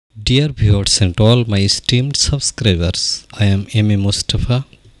Dear viewers and all my esteemed subscribers, I am Mostafa.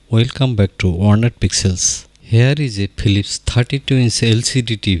 Welcome back to Ornate PEEXELS. Here is a Philips 32-inch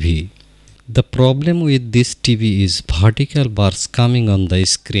LCD TV. The problem with this TV is vertical bars coming on the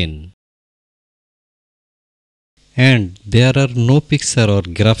screen. And there are no picture or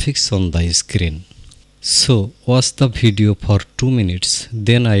graphics on the screen. So watch the video for 2 minutes,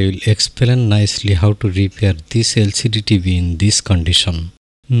 then I will explain nicely how to repair this LCD TV in this condition.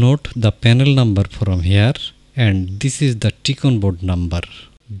 Note the panel number from here, and this is the T-con board number.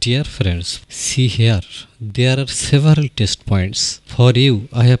 Dear friends, see here, there are several test points. For you,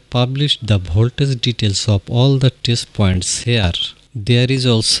 I have published the voltage details of all the test points here. There is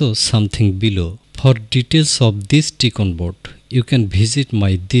also something below. For details of this T-con board, you can visit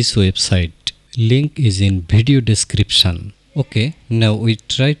my this website. Link is in video description. Okay, now we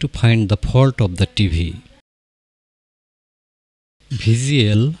try to find the fault of the TV.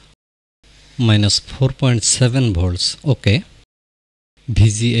 VGL minus 4.7 volts. Okay.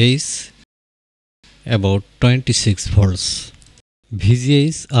 VGAs about 26 volts.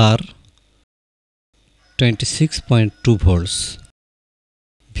 VGAs are 26.2 volts.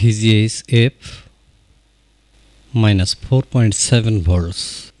 VGAs F minus 4.7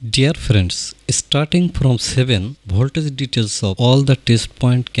 volts. Dear friends, starting from 7, voltage details of all the test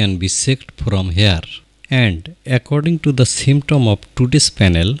point can be checked from here. And according to the symptom of today's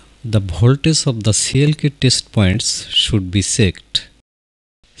panel, the voltage of the CLK test points should be checked.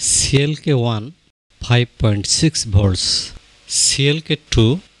 CLK1 5.6 volts,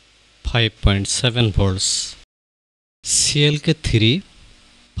 CLK2 5.7 volts, CLK3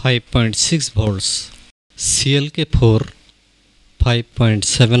 5.6 volts, CLK4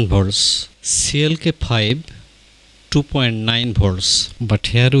 5.7 volts, CLK5 2.9 volts, but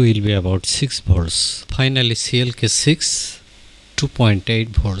here will be about 6 volts. Finally CLK6 2.8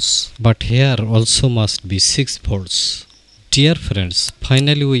 volts, but here also must be 6 volts. Dear friends,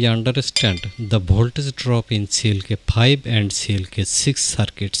 finally we understand the voltage drop in CLK5 and CLK6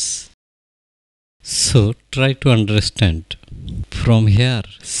 circuits. So try to understand. From here,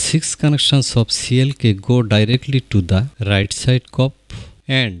 6 connections of CLK go directly to the right side cop,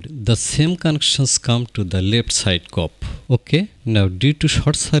 and the same connections come to the left side cop. Okay, now due to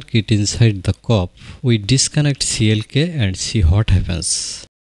short circuit inside the cop, we disconnect CLK and see what happens.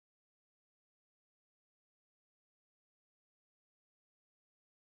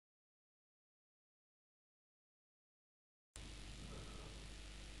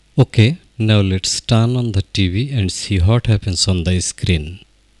 Okay, now let's turn on the TV and see what happens on the screen.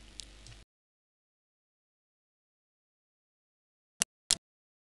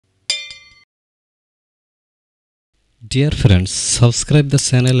 Dear friends, subscribe the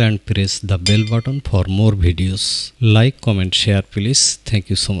channel and press the bell button for more videos. Like, comment, share please. Thank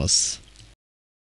you so much.